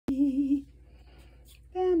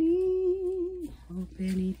Benny, oh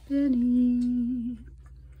Benny, Benny,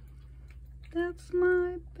 that's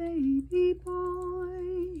my baby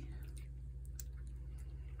boy.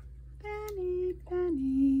 Benny,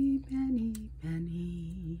 Benny, Benny,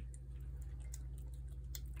 Benny.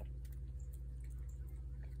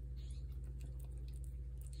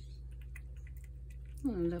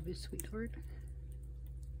 Oh, I love you, sweetheart.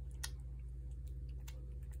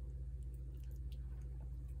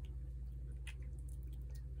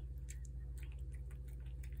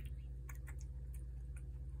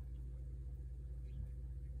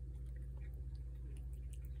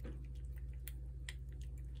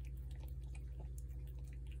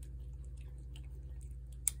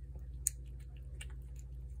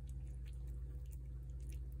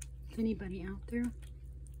 Is anybody out there?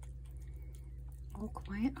 All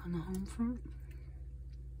quiet on the home front?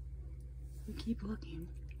 We keep looking.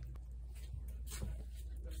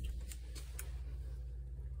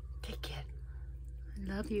 Take it.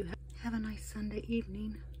 I love you. Have a nice Sunday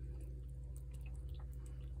evening.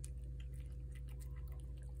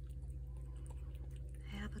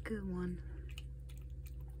 Have a good one.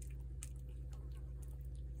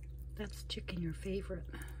 That's chicken, your favorite.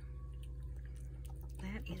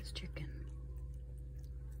 That is chicken.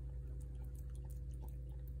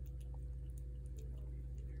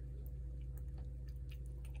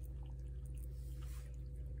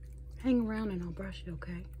 Hang around and I'll brush you,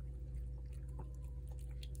 okay?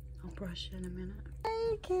 I'll brush you in a minute.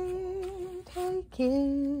 Hey kid, hey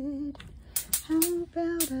kid, how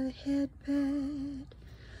about a headbed?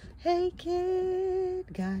 Hey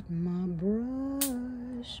kid, got my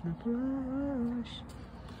brush, my brush.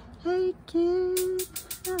 Hey kid,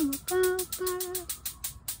 how about that?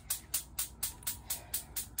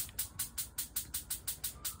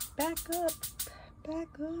 Back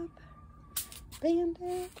up,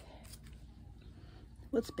 Bandit.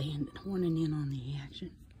 What's Bandit horning in on the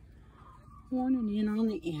action? Horning in on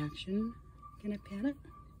the action. Can I pet it?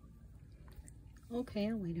 Okay,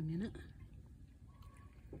 I'll wait a minute.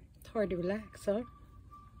 It's hard to relax, huh?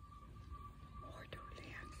 Hard to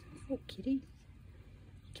relax. Oh, kitty.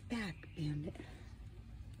 Get back, Bandit.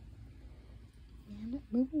 Bandit,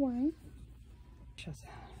 move away. Shut up.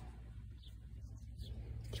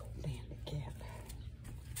 The old Bandit cat.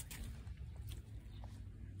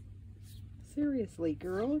 Seriously,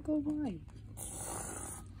 girl, go away.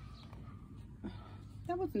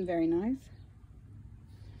 That wasn't very nice.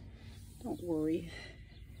 Don't worry.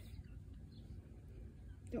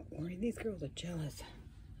 Don't worry, these girls are jealous.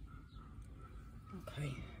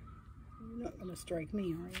 Okay. You're not gonna strike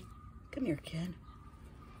me, are you? Come here, kid.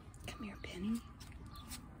 Come here, Penny.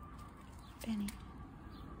 Penny.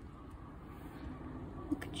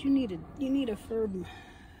 Look at you need a fur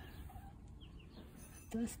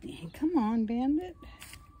dusty. Come on, Bandit.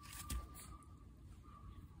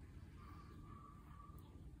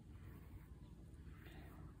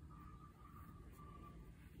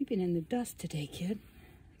 You've been in the dust today, kid.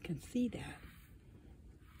 I can see that.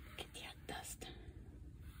 Look at that dust.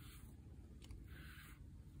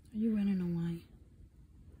 Are you running away?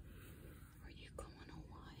 Are you going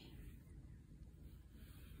away?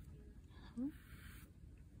 Huh?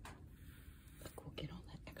 Look, we'll get all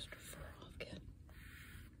that extra fur off, kid.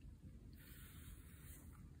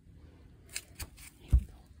 Here we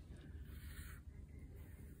go.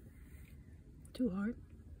 Too hard.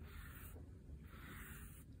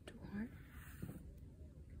 Too hard.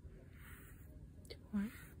 Too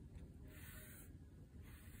hard.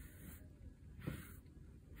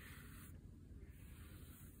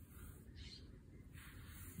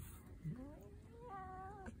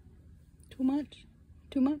 Too much?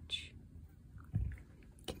 Too much?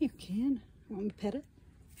 Come here, kid. Want me to pet it?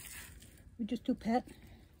 We just do pet?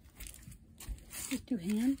 Just do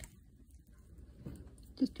hand?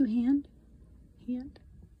 Just do hand? Hand?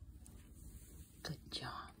 Good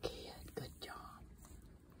job, kid. Good job.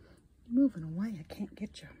 You're moving away. I can't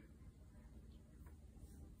get you.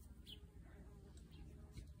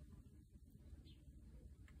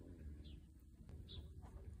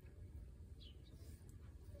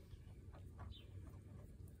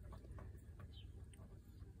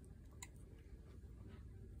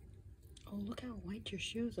 Oh, look how white your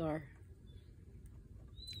shoes are.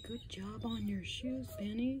 Good job on your shoes,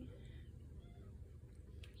 Benny.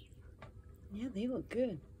 Yeah, they look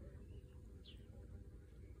good.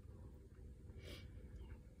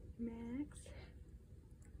 Max.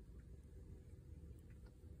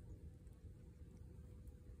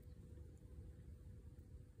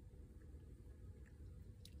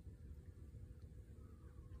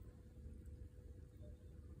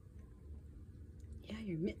 Yeah,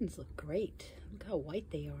 your mittens look great. Look how white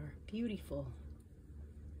they are. Beautiful.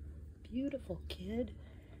 Beautiful, kid.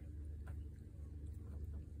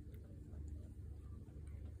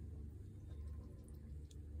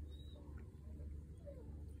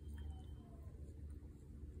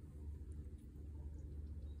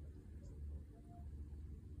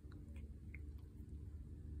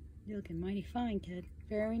 You're looking mighty fine, kid.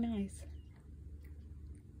 Very nice.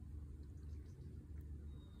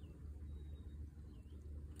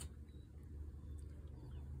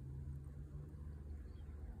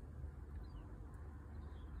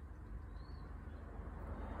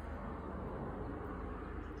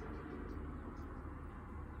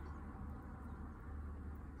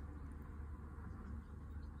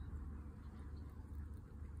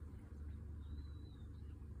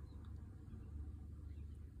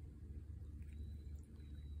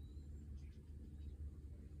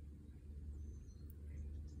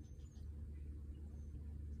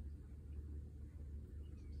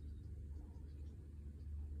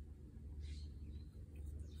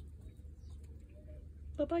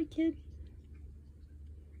 Bye-bye, kid.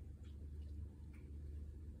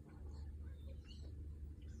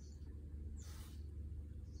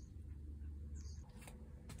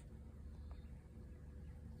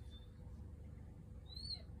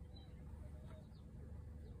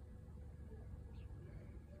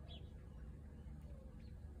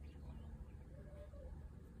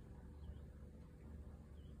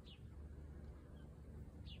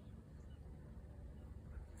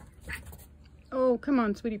 Oh, come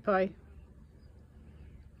on, sweetie pie.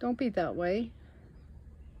 Don't be that way.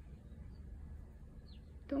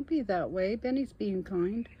 Don't be that way. Benny's being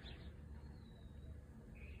kind.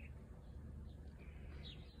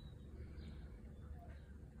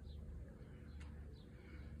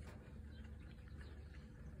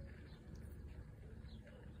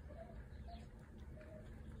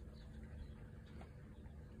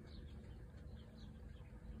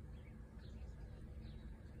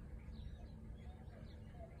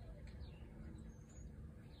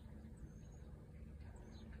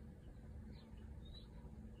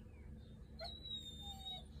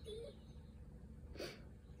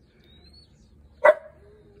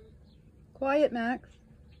 Quiet, Max.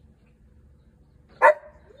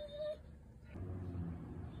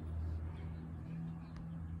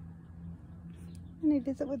 Can I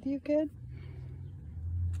visit with you, kid?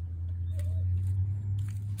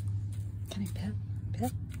 Can I pet?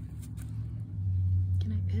 Pet?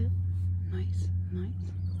 Can I pet? Nice,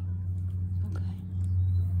 nice. Okay.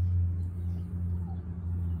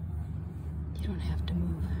 You don't have to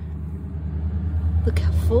move. Look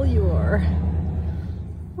how full you are.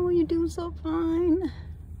 Oh, you're doing so fine.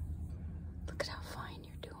 Look at how fine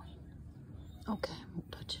you're doing. Okay, I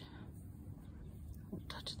won't touch it. Won't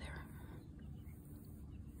touch there.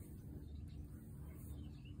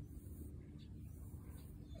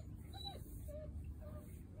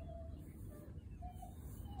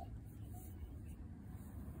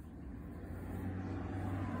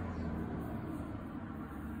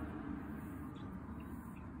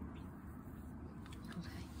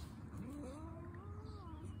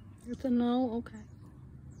 That's a no? Okay.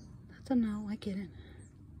 That's a no, I get it.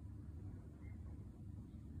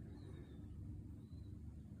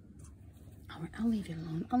 Alright, I'll leave you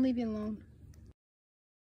alone. I'll leave you alone.